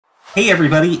Hey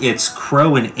everybody, it's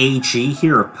Crow and AG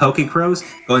here of PokeCrows.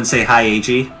 Go and say hi,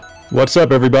 AG. What's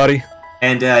up, everybody?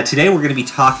 And today we're going to be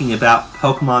talking about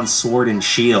Pokemon Sword and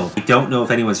Shield. I don't know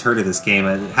if anyone's heard of this game.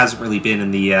 It hasn't really been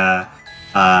in the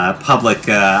public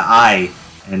eye,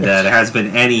 and there hasn't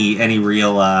been any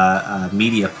real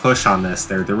media push on this.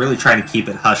 They're really trying to keep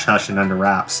it hush hush and under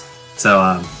wraps.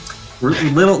 So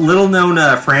little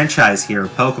known franchise here,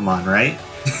 Pokemon, right?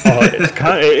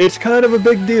 It's kind of a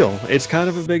big deal. It's kind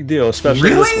of a big deal,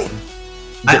 especially really? this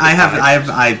one.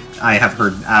 I have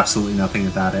heard absolutely nothing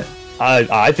about it.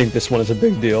 I think this one is a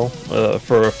big deal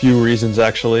for a few reasons,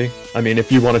 actually. I mean,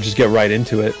 if you want to just get right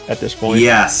into it at this point.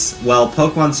 Yes. Well,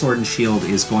 Pokemon Sword and Shield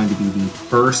is going to be the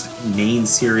first main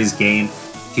series game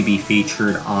to be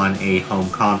featured on a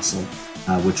home console,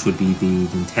 which would be the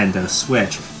Nintendo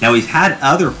Switch. Now, we've had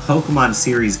other Pokemon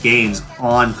series games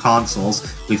on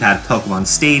consoles. We've had Pokemon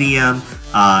Stadium,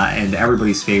 and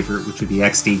everybody's favorite, which would be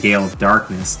XD Gale of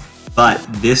Darkness. But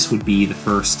this would be the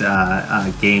first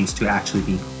games to actually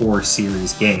be core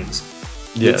series games.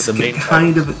 Yeah, it's the main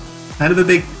kind of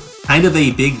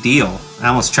a big deal. I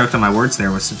almost choked on my words there.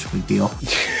 It was such a big deal.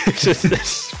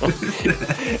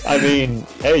 I mean,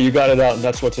 hey, you got it out, and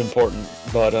that's what's important.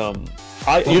 But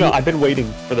I've been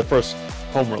waiting for the first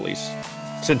home release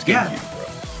since GameCube, bro.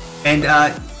 And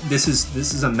this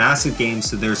is a massive game,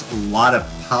 so there's a lot of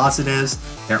positives.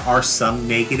 There are some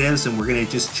negatives, and we're gonna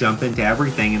just jump into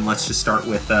everything. And let's just start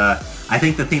with I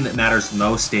think the thing that matters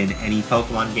most in any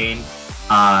Pokemon game,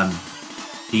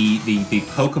 the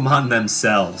Pokemon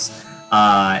themselves.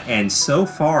 And so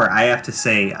far, I have to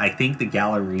say, I think the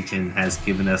Galar region has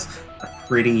given us a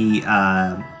pretty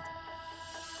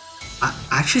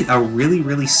actually a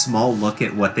really small look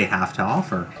at what they have to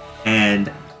offer,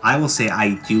 and I will say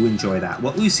I do enjoy that.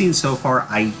 What we've seen so far,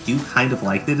 I do kind of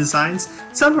like the designs.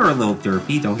 Some are a little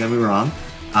derpy, don't get me wrong.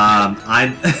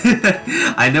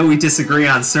 I know we disagree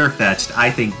on Surfetched.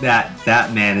 I think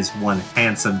that man is one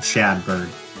handsome Shadbird.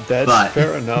 That's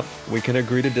fair enough. We can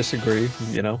agree to disagree,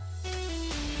 you know.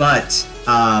 But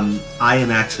I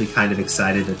am actually kind of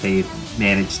excited that they've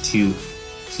managed to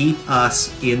keep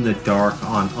us in the dark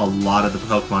on a lot of the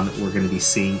Pokemon that we're going to be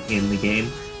seeing in the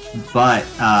game. But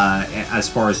as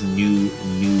far as new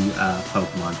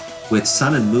Pokemon, with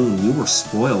Sun and Moon, we were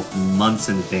spoiled months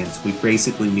in advance. We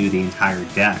basically knew the entire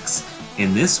dex.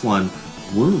 In this one,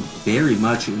 we're very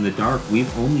much in the dark.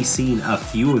 We've only seen a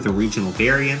few of the regional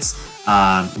variants,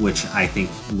 which I think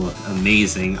look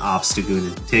amazing. Obstagoon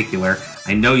in particular.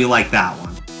 I know you like that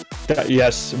one.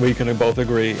 Yes, we can both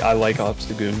agree. I like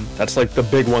Obstagoon. That's like the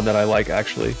big one that I like,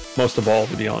 actually, most of all,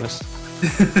 to be honest.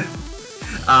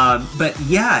 But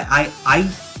yeah,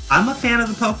 I'm a fan of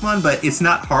the Pokemon, but it's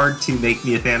not hard to make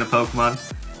me a fan of Pokemon.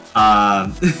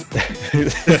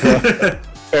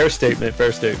 Fair statement,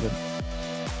 fair statement.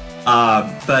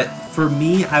 But for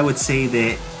me, I would say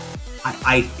that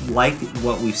I like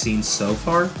what we've seen so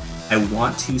far. I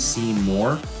want to see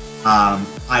more.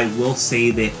 I will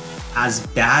say that as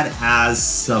bad as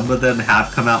some of them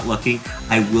have come out looking,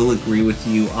 I will agree with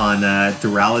you on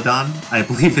Duraludon, I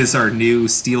believe is our new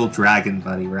Steel Dragon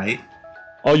buddy, right?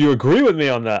 Oh, you agree with me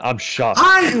on that? I'm shocked.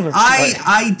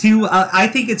 I do. I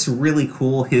think it's really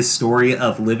cool, his story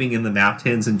of living in the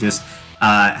mountains and just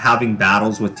having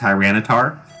battles with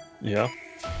Tyranitar. Yeah.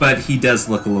 But he does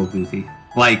look a little goofy.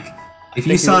 Like, if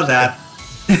you saw that...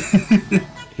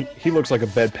 He looks like a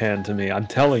bedpan to me. I'm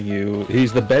telling you,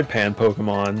 he's the bedpan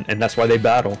Pokemon, and that's why they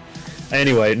battle.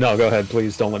 Anyway, no, go ahead,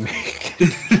 please. Don't let me.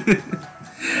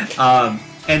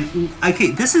 And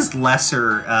okay, this is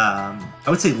lesser. I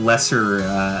would say lesser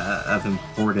of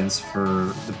importance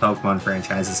for the Pokemon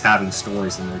franchises having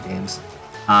stories in their games.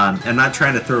 I'm not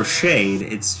trying to throw shade.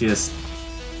 It's just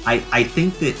I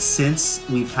think that since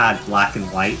we've had Black and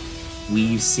White,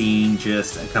 we've seen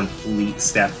just a complete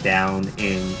step down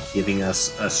in giving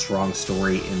us a strong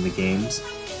story in the games.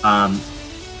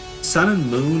 Sun and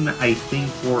Moon, I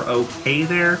think, were okay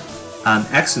there.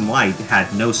 X and Y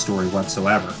had no story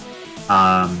whatsoever.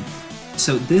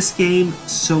 So this game,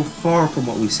 so far from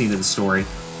what we've seen of the story,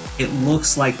 it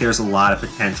looks like there's a lot of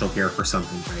potential here for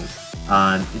something great.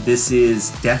 This is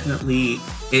definitely...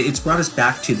 It's brought us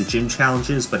back to the gym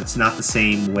challenges, but it's not the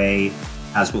same way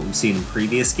as what we've seen in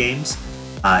previous games.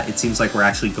 It seems like we're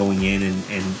actually going in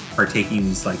and partaking in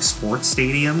these like sports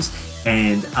stadiums,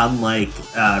 and unlike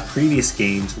previous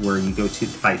games where you go to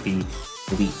fight the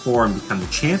Elite Four and become the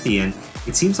champion,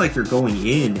 it seems like you're going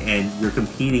in and you're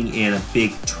competing in a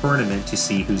big tournament to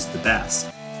see who's the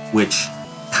best, which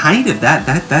kind of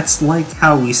that's like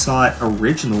how we saw it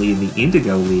originally in the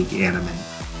Indigo League anime.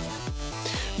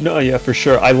 No, yeah, for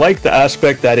sure. I like the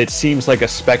aspect that it seems like a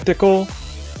spectacle,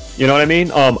 You know what I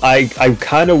mean? I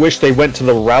kind of wish they went to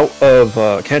the route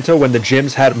of Kanto when the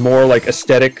gyms had more like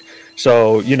aesthetic.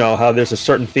 So you know how there's a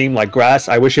certain theme like grass.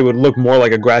 I wish it would look more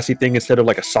like a grassy thing instead of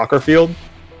like a soccer field.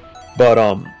 But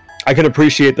I can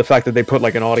appreciate the fact that they put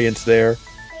like an audience there.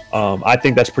 I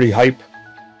think that's pretty hype.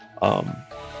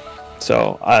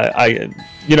 So I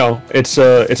you know, it's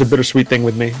a bittersweet thing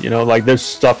with me. You know, like there's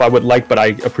stuff I would like, but I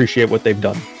appreciate what they've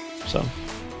done. So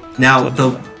now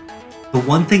the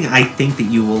one thing I think that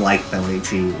you will like, though,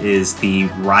 AG, is the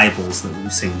rivals that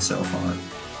we've seen so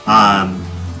far.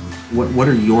 What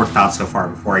are your thoughts so far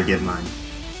before I give mine?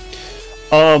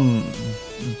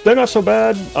 They're not so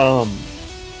bad.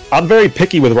 I'm very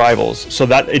picky with rivals, so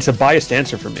that it's a biased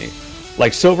answer for me.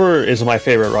 Like Silver is my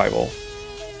favorite rival,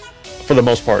 for the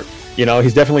most part. You know,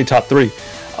 he's definitely top 3.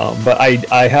 But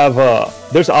I have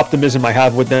there's optimism I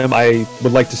have with them. I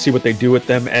would like to see what they do with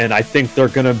them, and I think they're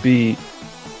gonna be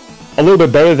a little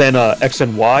bit better than X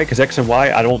and Y, because X and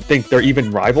Y, I don't think they're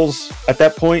even rivals at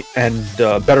that point, and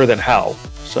better than How.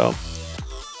 So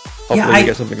hopefully we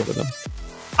get something good with them.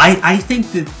 I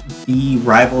think that the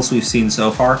rivals we've seen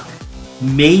so far,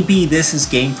 maybe this is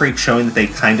Game Freak showing that they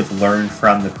kind of learned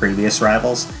from the previous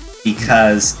rivals,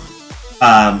 because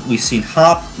we've seen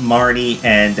Hop, Marnie,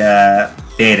 and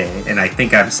Bede, and I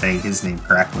think I'm saying his name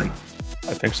correctly.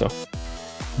 I think so.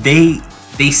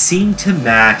 They seem to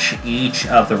match each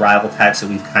of the rival types that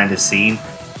we've kind of seen,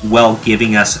 while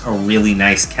giving us a really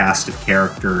nice cast of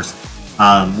characters,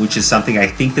 which is something I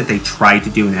think that they tried to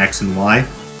do in X and Y.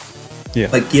 Yeah.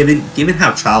 But given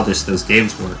how childish those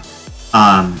games were,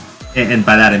 and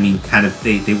by that I mean kind of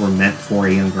they were meant for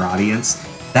a younger audience,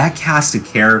 that cast of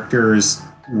characters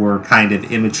were kind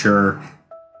of immature.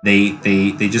 They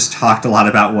just talked a lot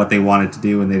about what they wanted to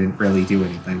do, and they didn't really do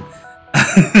anything.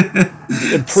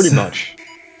 Pretty much.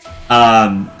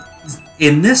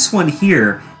 In this one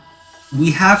here,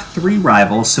 we have 3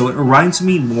 rivals, so it reminds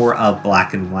me more of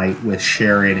Black and White with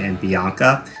Sharon and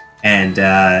Bianca, and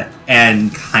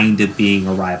kind of being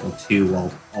a rival too,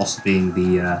 while also being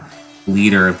the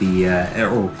leader of the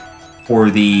or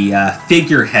the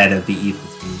figurehead of the evil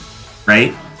team,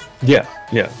 right? Yeah,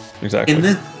 exactly.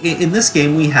 In this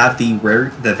game, we have the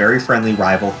very friendly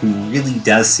rival who really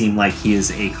does seem like he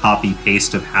is a copy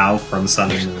paste of How from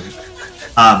Sun and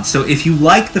Moon. So if you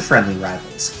like the friendly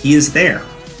rivals, he is there.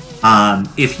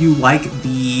 If you like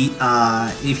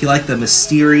the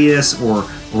mysterious, or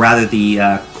rather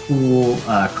the cool,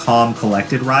 calm,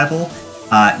 collected rival,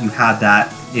 you have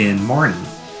that in Marnie.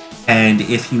 And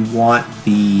if you want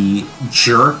the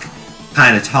jerk,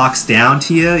 kind of talks down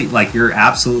to you like you're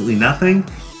absolutely nothing,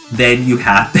 then you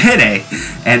have Bede.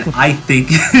 And I think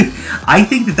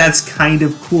that that's kind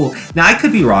of cool. Now, I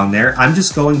could be wrong there. I'm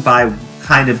just going by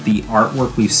kind of the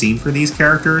artwork we've seen for these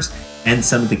characters and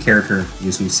some of the character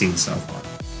interviews we've seen so far.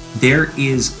 There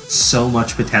is so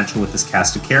much potential with this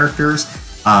cast of characters.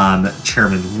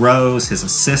 Chairman Rose, his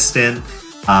assistant.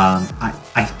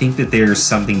 I think that there's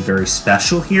something very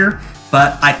special here,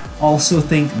 but I also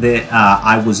think that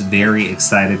I was very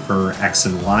excited for X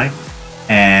and Y,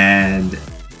 and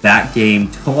that game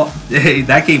taught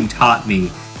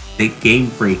me that Game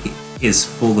Freak is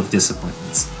full of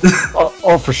disappointments.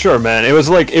 oh, for sure, man. It was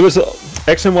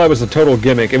X and Y was a total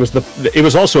gimmick. It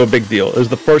was also a big deal. It was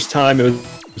the first time it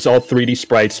was all 3D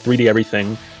sprites, 3D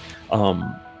everything.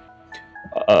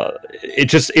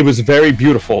 It was very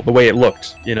beautiful the way it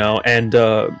looked, you know. And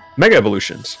Mega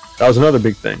Evolutions, that was another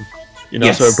big thing, you know.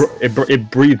 Yes. So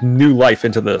it breathed new life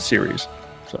into the series.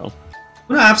 So.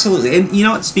 No, absolutely. And you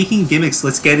know what? Speaking of gimmicks,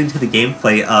 let's get into the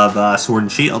gameplay of Sword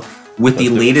and Shield with the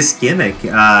latest gimmick,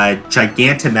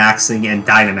 Gigantamaxing and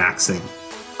Dynamaxing.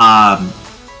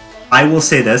 I will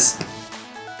say this: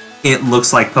 it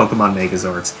looks like Pokemon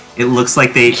Megazords. It looks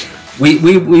like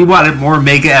we wanted more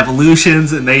Mega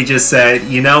Evolutions, and they just said,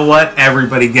 you know what?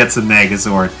 Everybody gets a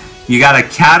Megazord. You got a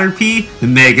Caterpie? The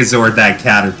Megazord that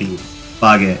Caterpie.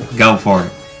 Bug it. Go for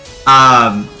it.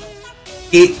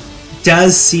 It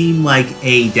does seem like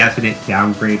a definite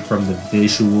downgrade from the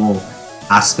visual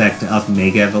aspect of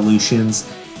Mega Evolutions.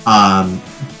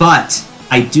 But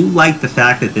I do like the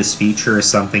fact that this feature is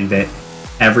something that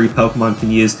every Pokemon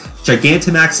can use.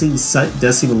 Gigantamaxing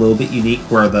does seem a little bit unique,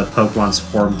 where the Pokemon's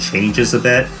form changes a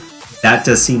bit. That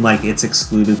does seem like it's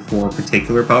excluded for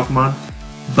particular Pokemon.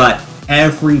 But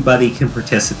everybody can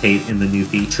participate in the new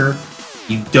feature.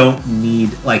 You don't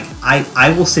need, like,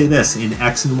 I will say this, in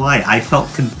X and Y, I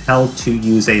felt compelled to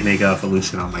use a Mega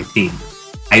Evolution on my team.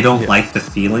 I don't like the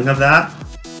feeling of that.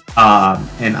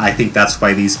 And I think that's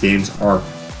why these games are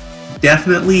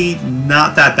definitely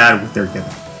not that bad with their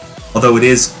gimmick. Although it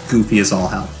is goofy as all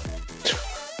hell.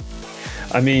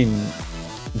 I mean,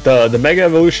 The Mega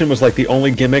Evolution was like the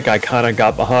only gimmick I kind of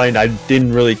got behind. I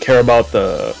didn't really care about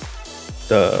the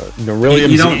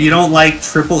Nerillium. You don't like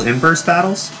triple inverse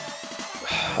battles?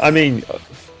 I mean,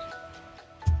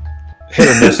 hit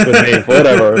or miss with me,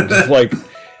 whatever. Just like,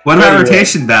 what about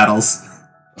rotation battles?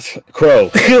 Crow.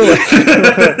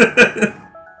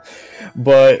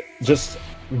 But just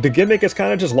the gimmick is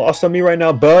kind of just lost on me right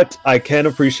now. But I can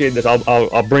appreciate this.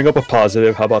 I'll bring up a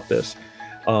positive. How about this?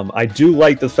 I do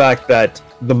like the fact that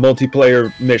the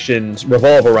multiplayer missions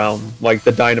revolve around like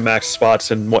the Dynamax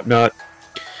spots and whatnot.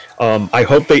 I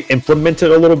hope they implement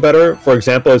it a little better. For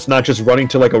example, it's not just running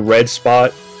to like a red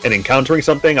spot and encountering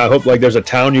something. I hope like there's a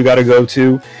town you got to go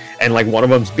to, and like one of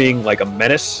them's being like a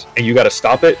menace, and you got to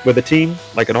stop it with a team,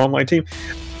 like an online team.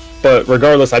 But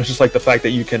regardless, I just like the fact that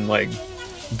you can like,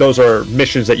 those are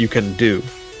missions that you can do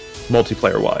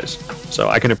multiplayer wise. So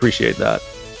I can appreciate that.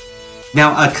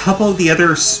 Now, a couple of the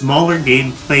other smaller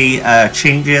gameplay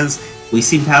changes. We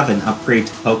seem to have an upgrade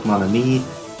to Pokemon Ami,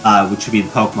 which would be the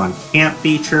Pokemon Camp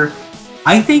feature.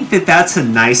 I think that that's a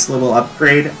nice little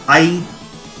upgrade. I'm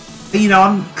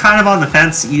kind of on the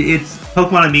fence.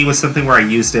 Pokemon Ami was something where I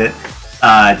used it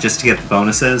just to get the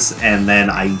bonuses, and then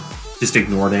I just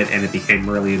ignored it, and it became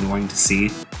really annoying to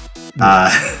see.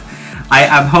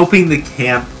 I'm hoping the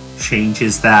camp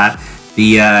changes that.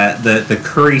 The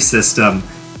curry system,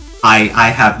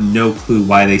 I have no clue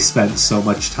why they spent so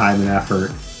much time and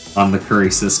effort on the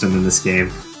curry system in this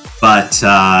game, but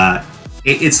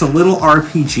it's a little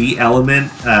RPG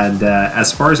element, and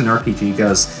as far as an RPG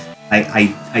goes,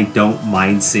 I don't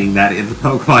mind seeing that in the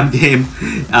Pokemon game.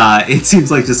 It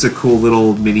seems like just a cool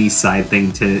little mini side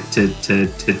thing to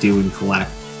do and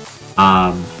collect.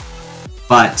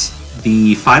 But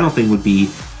the final thing would be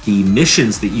the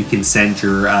missions that you can send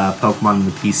your Pokemon on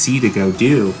the PC to go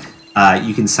do.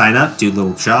 You can sign up, do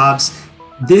little jobs.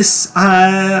 This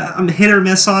I'm hit or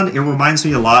miss on. It reminds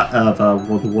me a lot of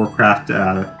World of Warcraft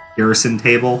Garrison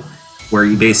Table, where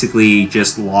you basically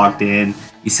just logged in,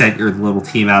 you sent your little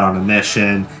team out on a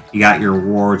mission, you got your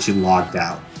rewards, you logged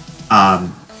out.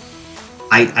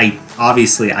 I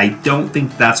obviously I don't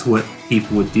think that's what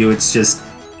people would do. It's just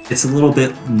it's a little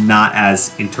bit not as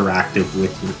interactive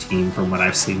with your team from what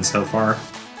I've seen so far,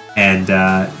 and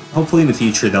hopefully in the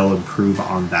future they'll improve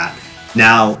on that.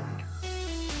 Now,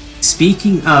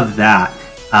 speaking of that,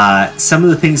 some of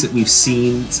the things that we've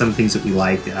seen, some of the things that we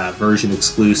like, version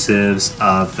exclusives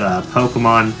of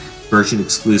Pokemon, version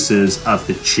exclusives of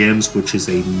the gyms, which is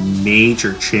a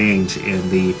major change in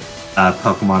the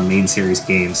Pokemon main series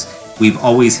games. We've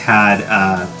always had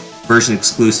version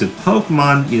exclusive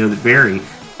Pokemon, that vary,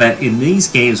 but in these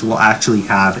games we'll actually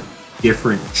have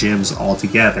different gyms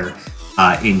altogether.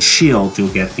 In Shield,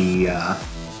 you'll get the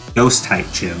Ghost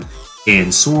type gym.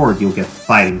 In Sword, you'll get the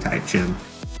Fighting type gym.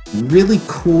 Really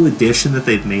cool addition that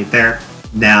they've made there.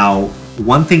 Now,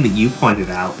 one thing that you pointed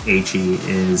out, AG,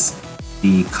 is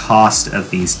the cost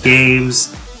of these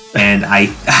games, and I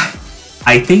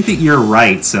think that you're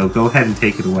right, so go ahead and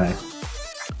take it away.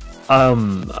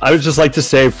 I would just like to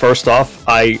say, first off,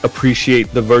 I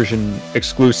appreciate the version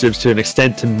exclusives to an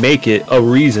extent to make it a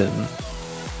reason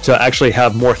to actually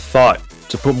have more thought,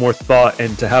 to put more thought,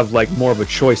 and to have like more of a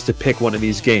choice to pick one of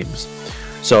these games.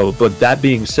 So, but that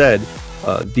being said,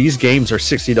 these games are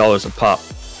 $60 a pop,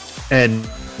 and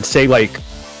say like,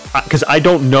 because I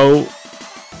don't know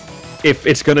if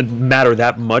it's gonna matter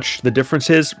that much, the difference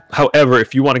is. However,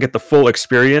 if you want to get the full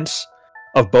experience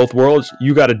of both worlds,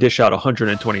 you got to dish out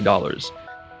 $120.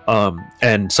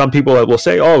 And some people will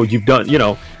say, oh, you've done,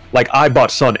 like I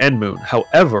bought Sun and Moon.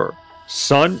 However,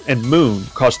 Sun and Moon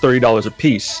cost $30 a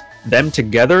piece. Them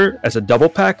together as a double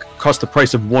pack cost the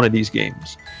price of one of these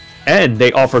games, and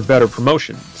they offer better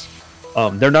promotions.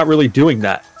 They're not really doing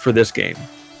that for this game.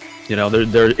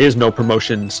 There is no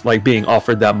promotions like being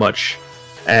offered that much,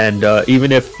 and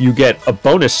even if you get a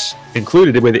bonus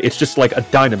included with it, it's just like a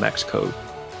Dynamax code.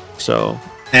 So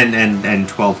and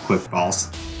 12 quick balls.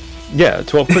 Yeah,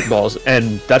 12 quick balls,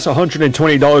 and that's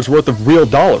 $120 worth of real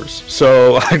dollars.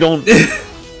 So I don't.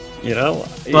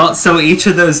 Well, so each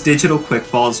of those digital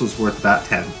quick balls was worth about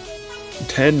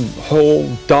 10 whole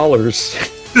dollars,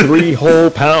 3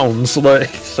 whole pounds,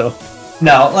 so.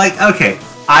 No, okay,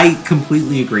 I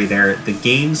completely agree there. The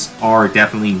games are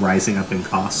definitely rising up in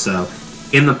cost. So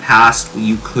in the past,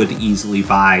 you could easily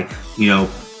buy,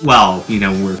 when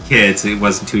we were kids, it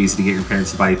wasn't too easy to get your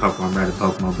parents to buy you Pokemon Red and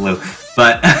Pokemon Blue.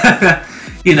 But,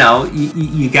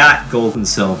 you got Gold and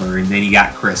Silver, and then you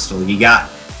got Crystal, you got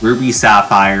Ruby,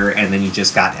 Sapphire, and then you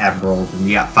just got Emerald, and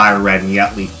you got Fire Red, and you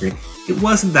got Leaf Green. It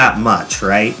wasn't that much,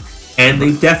 right? And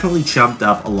they've definitely jumped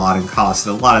up a lot in cost,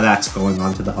 and a lot of that's going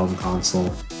onto the home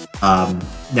console.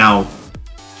 Now,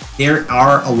 there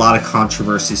are a lot of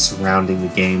controversies surrounding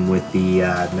the game with the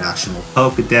National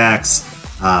Pokedex,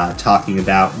 talking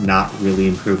about not really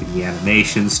improving the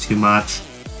animations too much.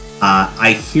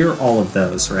 I hear all of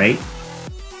those, right?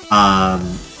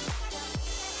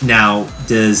 Now,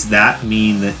 does that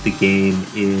mean that the game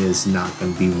is not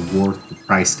going to be worth the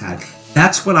price tag?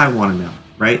 That's what I want to know,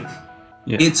 right?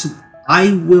 Yeah.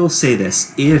 I will say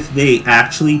this. If they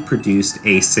actually produced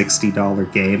a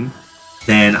 $60 game,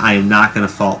 then I am not going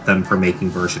to fault them for making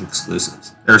version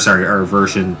exclusives. Or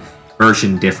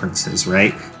version differences,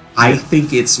 right? I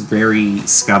think it's very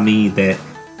scummy that,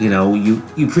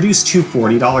 you produce two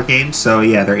 $40 games, so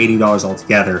yeah, they're $80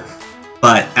 altogether.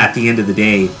 But at the end of the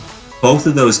day, both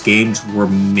of those games were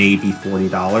maybe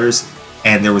 $40,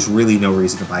 and there was really no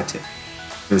reason to buy two.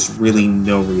 There's really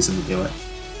no reason to do it.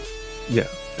 Yeah,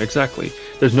 exactly.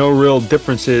 There's no real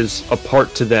differences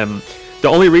apart to them. The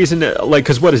only reason,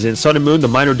 because what is it, in Sun and Moon, the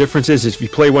minor difference is if you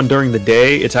play one during the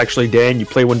day, it's actually day, and you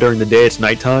play one during the day, it's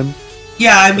nighttime.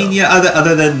 Yeah, I mean,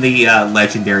 other than the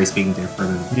legendaries being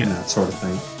different and that sort of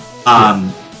thing.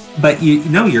 But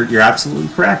you're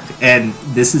absolutely correct, and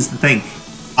this is the thing.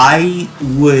 I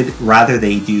would rather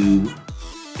they do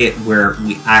it where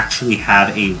we actually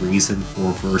have a reason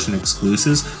for version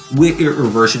exclusives or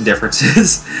version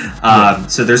differences.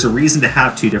 So there's a reason to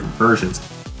have two different versions.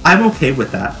 I'm okay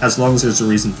with that as long as there's a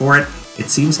reason for it. It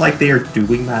seems like they are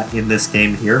doing that in this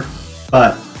game here,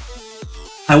 but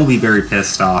I will be very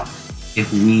pissed off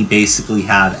if we basically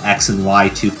have X and Y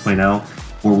 2.0,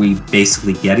 where we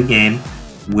basically get a game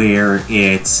where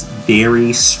it's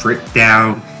very stripped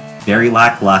down, very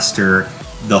lackluster.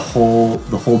 The whole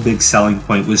big selling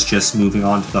point was just moving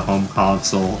on to the home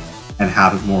console and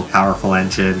having a more powerful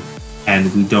engine,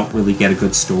 and we don't really get a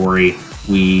good story.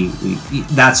 We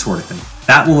that sort of thing.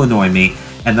 That will annoy me.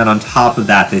 And then on top of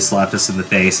that, they slapped us in the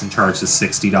face and charged us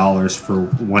 $60 for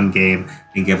one game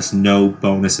and gave us no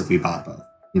bonus if we bought both.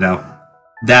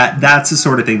 That's the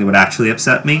sort of thing that would actually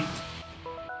upset me.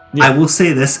 Yeah. I will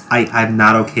say this: I'm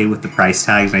not okay with the price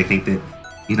tag, and I think that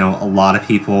a lot of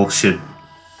people should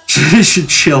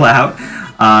chill out,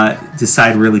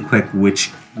 decide really quick which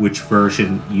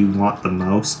version you want the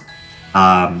most.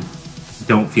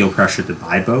 Don't feel pressured to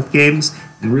buy both games,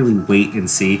 and really wait and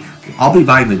see. I'll be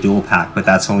buying the dual pack, but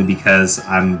that's only because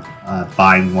I'm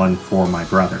buying one for my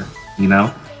brother.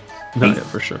 Yeah,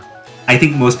 for sure. I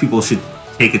think most people should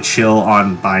take a chill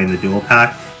on buying the dual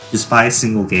pack. Just buy a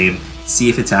single game, see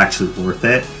if it's actually worth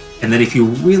it, and then if you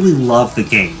really love the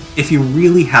game, if you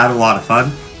really had a lot of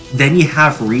fun, then you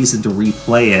have reason to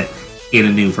replay it in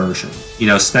a new version.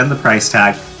 Spend the price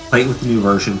tag, play it with the new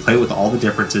version, play it with all the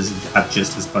differences, and have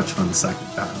just as much fun the second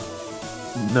time.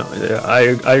 No, yeah,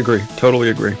 I agree. Totally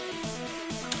agree.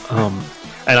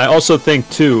 And I also think,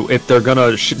 too, if they're going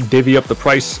to divvy up the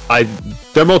price,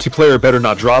 their multiplayer better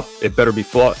not drop. It better be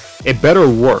flawed. It better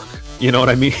work. You know what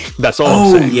I mean? That's all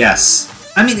I'm saying. Oh,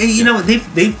 yes. I mean,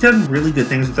 they've done really good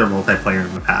things with their multiplayer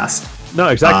in the past. No,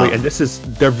 exactly. And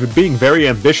they're being very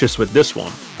ambitious with this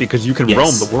one because you can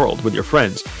roam the world with your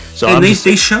friends. So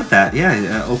they showed that,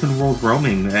 open world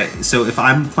roaming. So if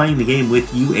I'm playing the game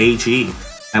with you, AG,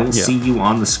 I will see you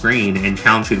on the screen and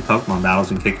challenge you to Pokemon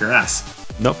battles and kick your ass.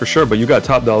 No, for sure, but you got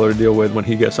Top Dollar to deal with when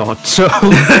he gets on. So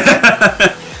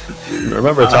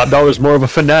remember, Top Dollar's more of a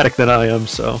fanatic than I am.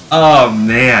 So oh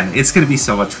man, it's gonna be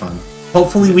so much fun.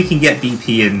 Hopefully, we can get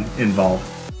BP involved.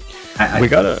 We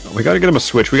gotta get him a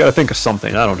Switch. We gotta think of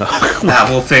something. I don't know.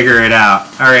 We'll figure it out.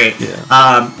 All right.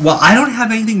 Yeah. Well, I don't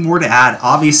have anything more to add.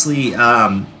 Obviously,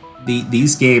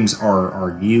 these games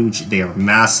are huge. They are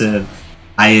massive.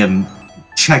 I am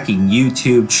checking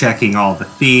YouTube, checking all the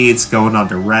feeds, going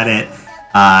onto Reddit,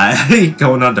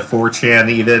 going onto 4chan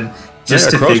even, just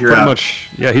to figure out.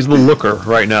 He's the looker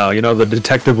right now. The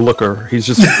detective looker. He's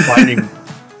just finding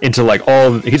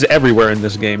into he's everywhere in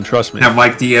this game. Trust me. I'm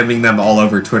DMing them all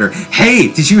over Twitter.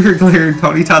 Hey, did you hear Glaring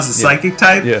Ponyta's a psychic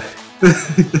type? Yeah.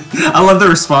 I love the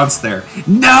response there.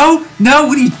 No,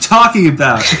 what are you talking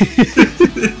about?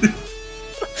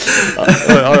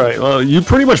 All right. Well, you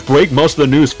pretty much break most of the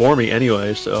news for me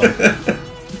anyway. So, is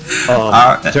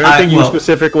there anything you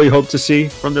specifically hope to see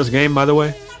from this game? By the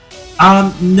way.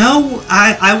 No.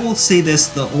 I will say this: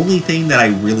 the only thing that I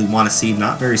really want to see,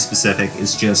 not very specific,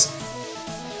 is just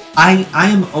I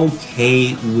am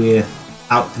okay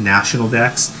without the national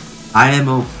decks. I am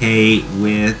okay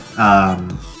with.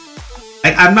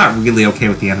 I'm not really okay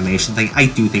with the animation thing. I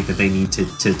do think that they need to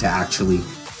actually.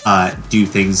 Do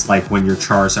things like when your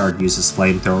Charizard uses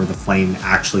flamethrower, the flame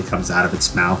actually comes out of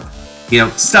its mouth.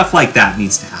 Stuff like that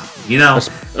needs to happen.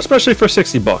 Especially for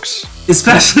 $60.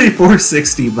 Especially for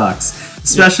 $60.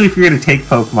 Especially if you're going to take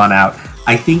Pokemon out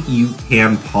I think you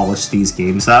can polish these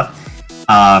games up,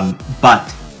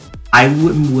 but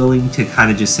I'm willing to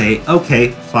kind of just say, okay,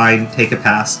 fine, take a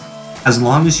pass, as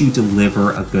long as you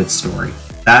deliver a good story.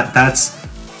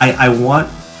 I want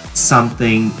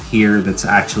something here that's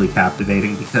actually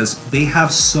captivating, because they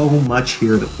have so much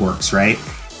here that works, right?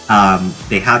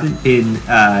 They haven't been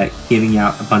giving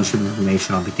out a bunch of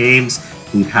information on the games.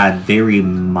 We've had very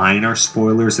minor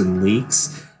spoilers and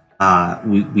leaks.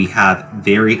 We have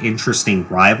very interesting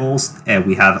rivals, and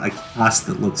we have a cast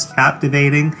that looks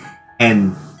captivating.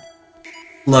 And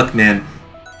look, man,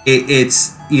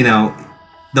 it's, you know,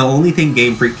 the only thing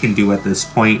Game Freak can do at this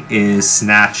point is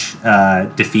snatch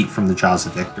defeat from the jaws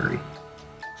of victory.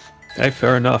 Hey,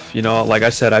 fair enough. You know, like I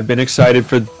said, I've been excited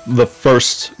for the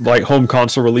first like home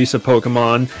console release of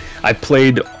Pokemon. I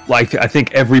played like I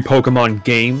think every Pokemon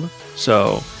game,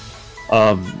 so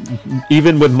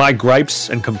even with my gripes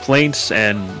and complaints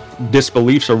and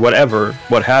disbeliefs or whatever,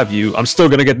 what have you, I'm still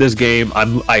gonna get this game.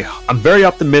 I'm very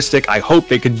optimistic. I hope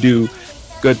they could do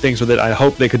good things with it. I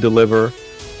hope they could deliver.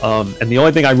 And the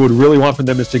only thing I would really want from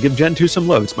them is to give Gen 2 some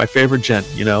love. It's my favorite Gen,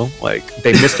 you know? Like,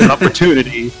 they missed an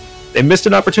opportunity. They missed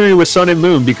an opportunity with Sun and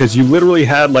Moon, because you literally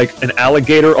had, like, an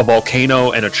alligator, a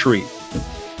volcano, and a tree,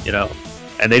 you know?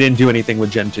 And they didn't do anything with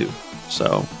Gen 2.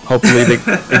 So, hopefully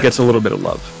it gets a little bit of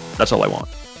love. That's all I want.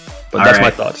 But that's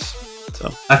my thoughts.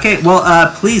 So. Okay,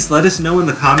 well, please let us know in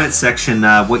the comments section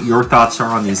what your thoughts are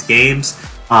on these games,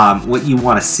 what you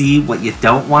want to see, what you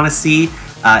don't want to see.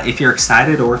 If you're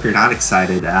excited or if you're not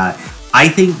excited. I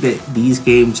think that these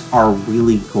games are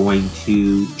really going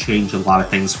to change a lot of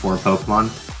things for Pokemon.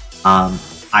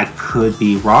 I could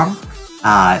be wrong.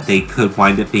 They could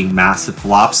wind up being massive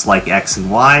flops like X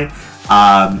and Y.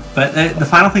 But the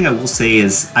final thing I will say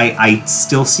is I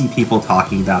still see people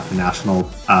talking about the national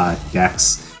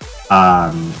decks.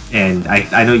 And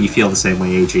I know you feel the same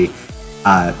way, AG.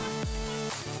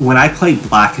 When I played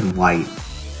Black and White,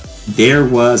 there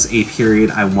was a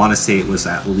period, I want to say it was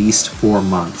at least 4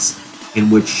 months, in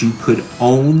which you could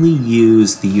only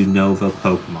use the Unova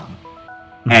Pokemon.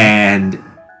 Mm-hmm. And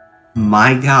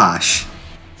my gosh,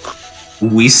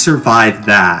 we survived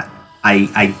that.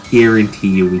 I guarantee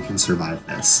you we can survive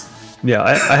this. Yeah,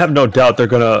 I have no doubt they're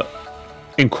going to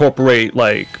incorporate,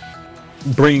 like,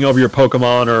 bringing over your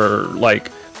Pokemon, or,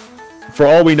 like, for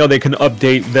all we know, they can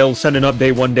update. They'll send an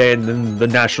update one day, and then the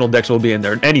national decks will be in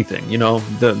there. Anything, you know,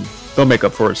 they'll make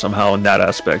up for it somehow in that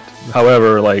aspect.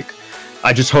 However, like,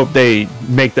 I just hope they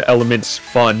make the elements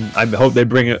fun. I hope they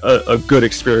bring a good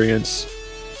experience.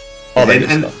 All that good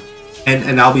stuff.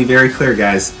 And I'll be very clear,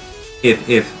 guys.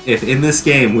 If in this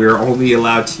game we're only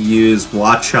allowed to use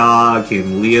Watchog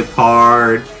and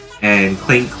Leopard and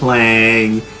Clink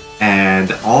Clang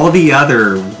and all the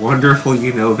other wonderful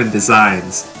Unovan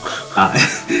designs,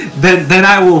 then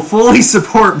I will fully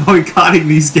support boycotting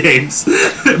these games.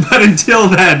 But until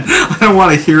then, I don't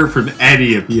want to hear it from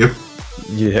any of you.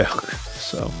 Yeah,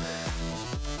 so.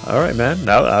 Alright, man.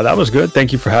 That was good.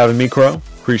 Thank you for having me, Crow.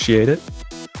 Appreciate it.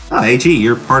 Oh, AG,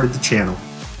 you're part of the channel.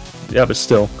 Yeah, but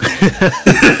still.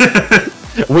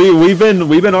 We've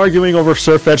been arguing over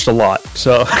Surfetched a lot,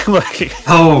 so like.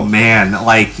 Oh man,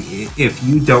 like if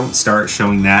you don't start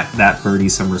showing that birdie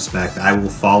some respect, I will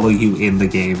follow you in the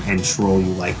game and troll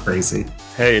you like crazy.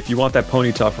 Hey, if you want that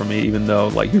Ponyta from me, even though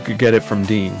like you could get it from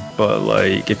Dean, but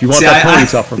like if you want that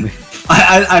Ponyta from me,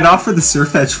 I'd offer the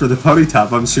Surfetched for the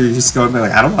Ponyta. I'm sure you're just going there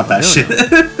like I don't want that shit.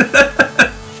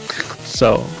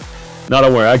 So, not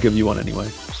aware. I'll give you one anyway.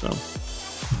 So,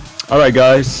 all right,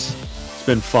 guys, it's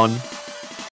been fun.